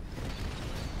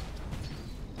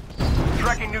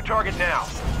 Tracking new target now.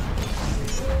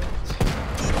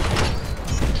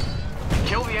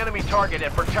 Kill the enemy target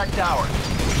and protect ours.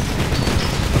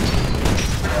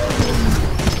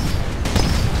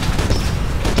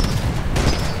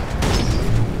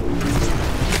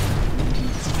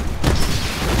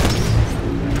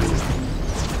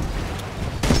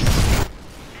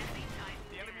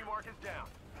 The enemy mark is down.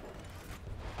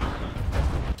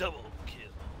 Double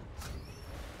kill.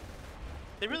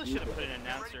 They really should have put an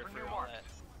announcer for all that.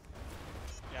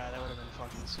 Yeah, that would have been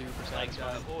fucking super Like,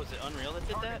 satisfying. what was it, Unreal that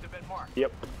did that? Targets have been marked.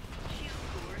 Yep. Shield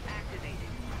core activated.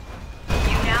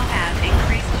 You now have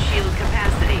increased shield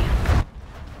capacity.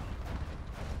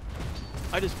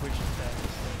 I just wish that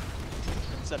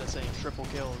instead of saying triple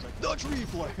kill, it's like, Dutch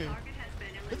replay! Target has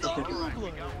been It's eliminated. Dutch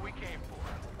replay! Got what we came for.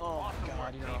 Oh Awesome god,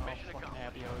 work, you know team. how Mission fucking accomplished.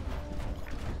 happy I would be.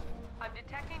 I'm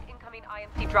detecting incoming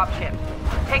IMC dropship.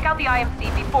 Take out the IMC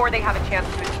before they have a chance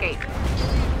to escape.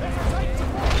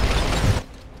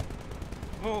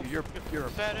 Move. You're a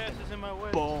Fat ass is in my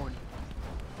way. bone.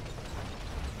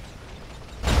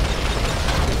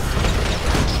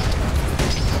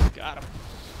 Got him.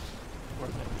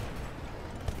 Worth it.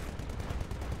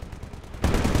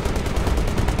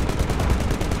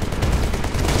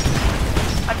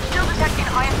 I'm still detecting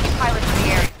IMC pilots in the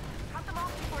area. Cut them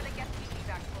off before they get to the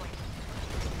evac point.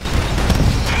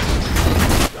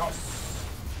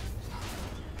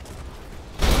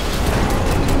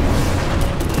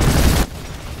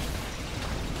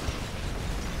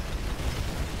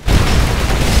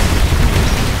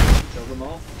 Kill them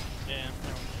all. Yeah.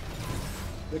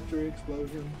 Victory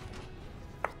explosion.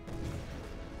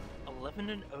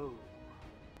 11-0.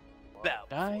 About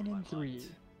 9-3.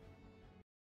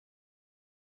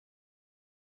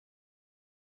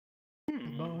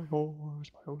 My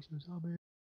horse is a man.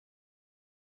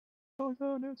 Oh,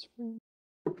 no, it's free.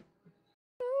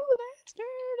 Oh, that's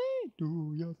dirty.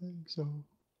 Do you think so?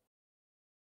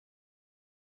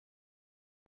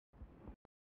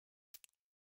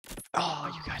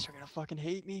 Oh, you guys are gonna fucking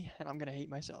hate me, and I'm gonna hate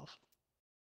myself.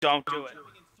 Don't do it.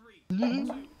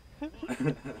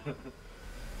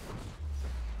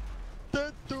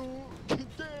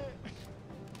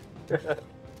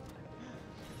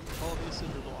 All these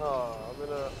cinder blocks. Oh, I'm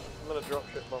gonna drop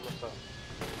shit by myself.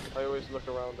 I always look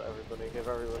around at everybody, give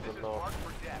everyone This the is nod. marked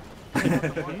for death. We want the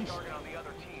marked target on the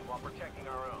other team while protecting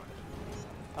our own.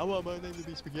 I want my name to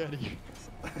be Spaghetti.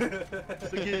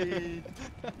 Spaghetti.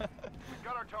 We've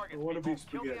got our target. I want to be Kill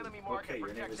the spaghetti. enemy mark Okay, and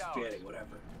your name is protect ours. spaghetti,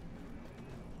 whatever.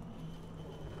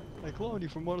 I cloned you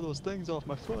from one of those things off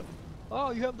my foot.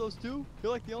 Oh, you have those too?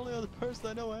 You're like the only other person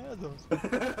I know who has those.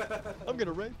 I'm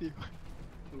gonna rape you.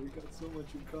 We got so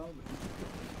much in common.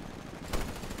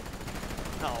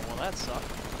 Oh, well that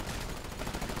sucked.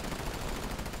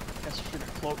 Guess you should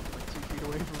have cloaked like 2 feet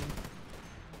away from me.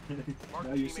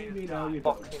 Now you see me, now you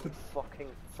don't.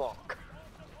 Fucking fuck.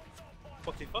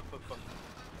 Fucky fuck fuck fuck.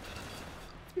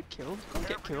 Get killed? Don't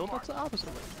get killed, that's the opposite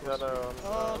way. No, no,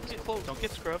 Don't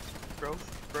get scrubbed. Bro.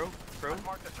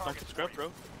 Mark the Don't target get scrubbed,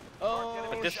 bro. Oh,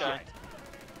 But this guy.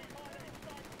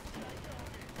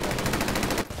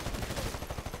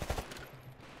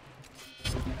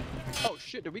 Oh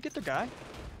shit, did we get the guy?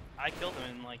 I killed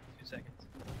him in like 2 seconds.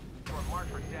 We're marked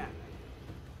for death.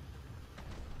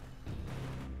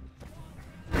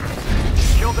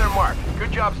 Killed their mark.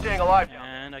 Good job staying alive now.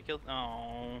 And I killed.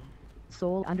 Oh.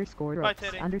 Soul underscore Bye, Rooks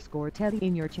Teddy. underscore Teddy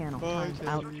in your channel. Bye, Time's Teddy.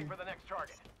 out. Searching for the next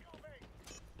target.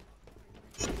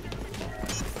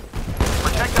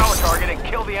 Protect our target and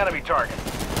kill the enemy target.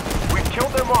 We've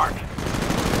killed their mark.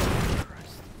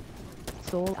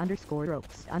 Soul underscore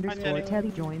Rooks underscore Teddy.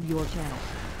 Teddy joined your channel.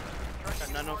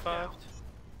 Got 905.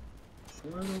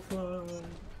 105.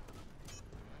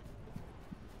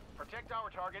 Protect our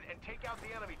target and take out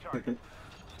the enemy target.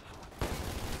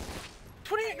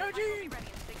 2819.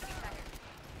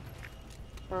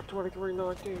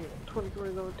 2319,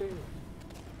 2319.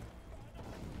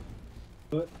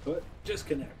 Put,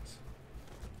 disconnect.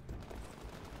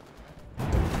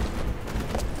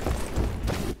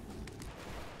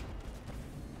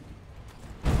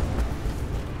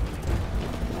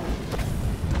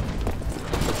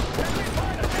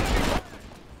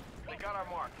 They got our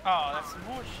mark. Oh, that's some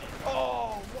more shit.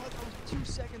 Oh, what? That was 2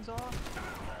 seconds off?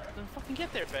 Then fucking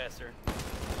get there faster.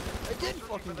 I didn't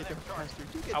fucking get there faster.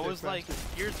 You get I there was like,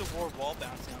 faster. Gears of War wall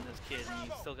bouncing on this kid, and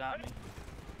he still got me.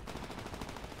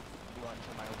 Run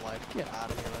for my life. Get out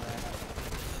of here with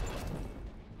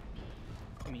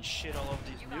that. I mean, shit all over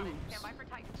these You got it. noobs. Stand by for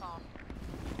Titanfall.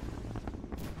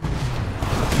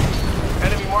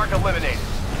 Enemy mark eliminated.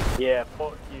 Yeah,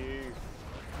 fuck you.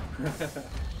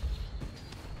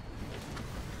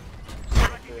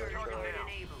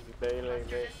 Bailing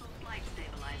me. Flight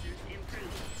stabilizers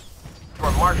improved.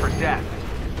 You're marked for death.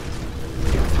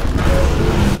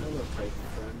 Hello, Titan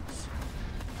friends.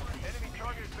 Enemy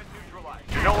target has been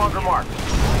neutralized. You're no longer marked.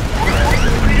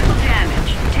 Critical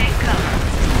damage. Take cover.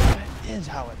 That is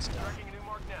how it's done. Tracking a new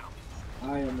mark now.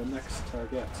 I am the next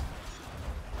target.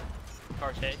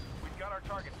 Carte. We've got our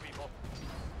targets, people.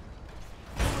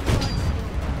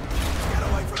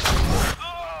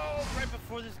 Oh, right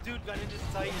before this dude got into the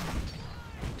Titan.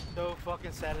 So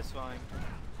fucking satisfying.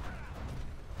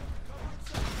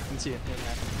 You can see it. I'm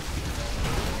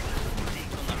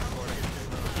not recording.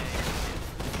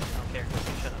 I don't care.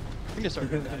 Shut up. We can just start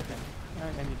doing that again.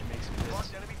 I need to make some Marked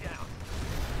lists. enemy down.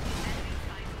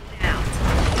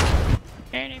 Down.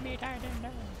 Enemy Titan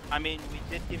down. I mean, we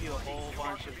did give you a whole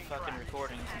bunch of fucking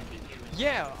recordings. And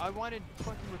Yeah, I wanted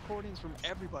fucking recordings from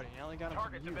everybody. I only got them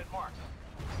Targets from have you. been marked.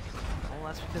 well,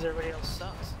 that's because everybody else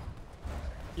sucks.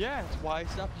 Yeah, that's why I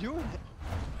stopped doing it.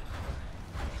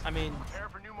 I mean, Prepare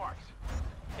for new marks.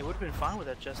 it would have been fine with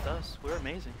it, just us. We're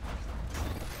amazing.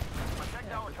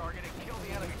 Protect our target and kill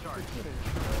the enemy target.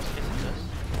 Isn't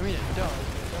just I mean, it does.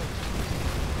 But it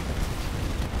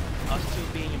does. us two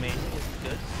being amazing isn't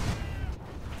good.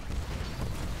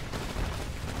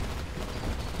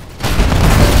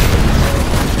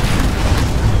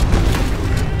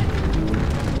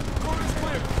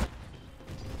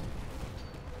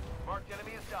 Marked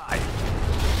enemy has died.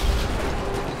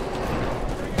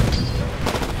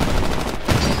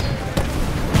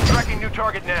 Tracking new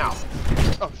target now.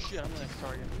 Oh shit, I'm the next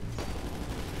target.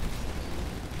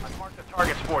 I've marked the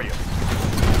targets for you.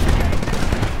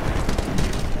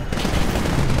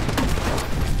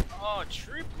 Oh,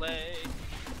 tree play.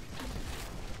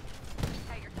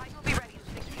 Hey, your Titan will be ready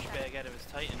in 60 seconds. Douchebag out of his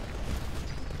Titan.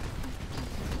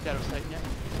 That was Titan yet?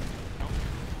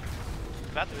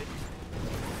 About to be.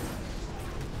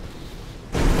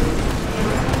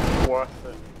 Worth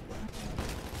it.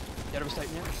 That was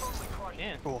Titan yet? Totally crushed.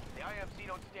 Yeah. Cool. The IMC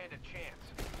don't stand a chance.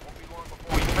 Won't be long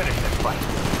before we finish this fight.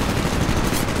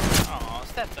 Aw,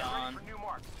 stepped Get ready on. for new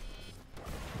marks.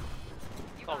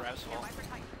 It's all Rav's Stand fault. by for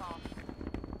Titanfall.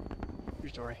 Your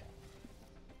story.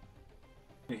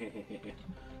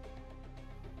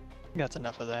 That's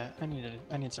enough of that.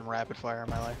 I need some rapid fire in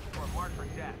my life. You're marked for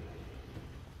death.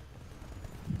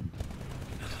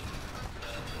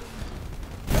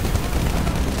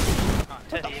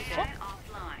 Teddy. Attack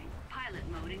offline. Pilot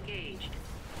mode engaged.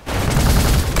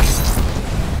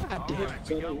 God damn it. Alright,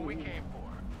 we got what we came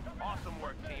for. Awesome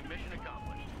work, team. Mission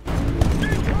accomplished.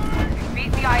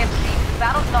 Beat the IMC. The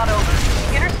battle's not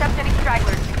over. Intercept any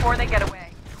stragglers before they get away.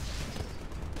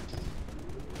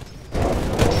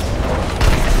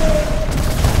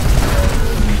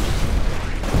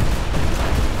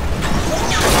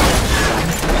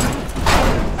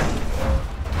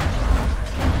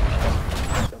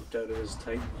 Jumped out of his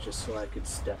Titan just so I could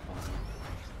step on him.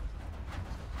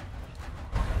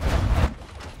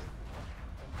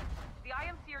 The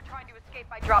IMC are trying to escape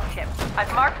by dropship.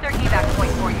 I've marked their evac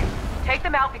point for you. Take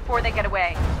them out before they get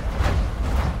away.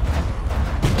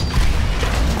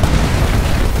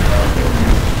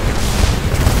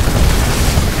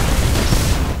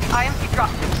 The IMC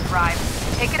dropship has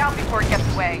arrived. Take it out before it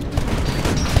gets away.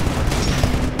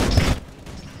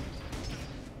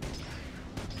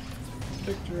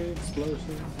 Victory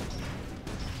explosion.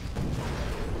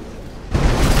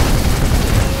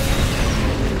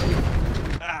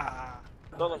 Ah!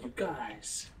 Oh, you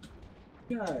guys.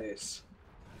 Guys.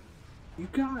 You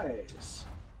guys.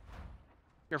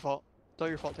 Your fault. It's all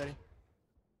your fault, Teddy.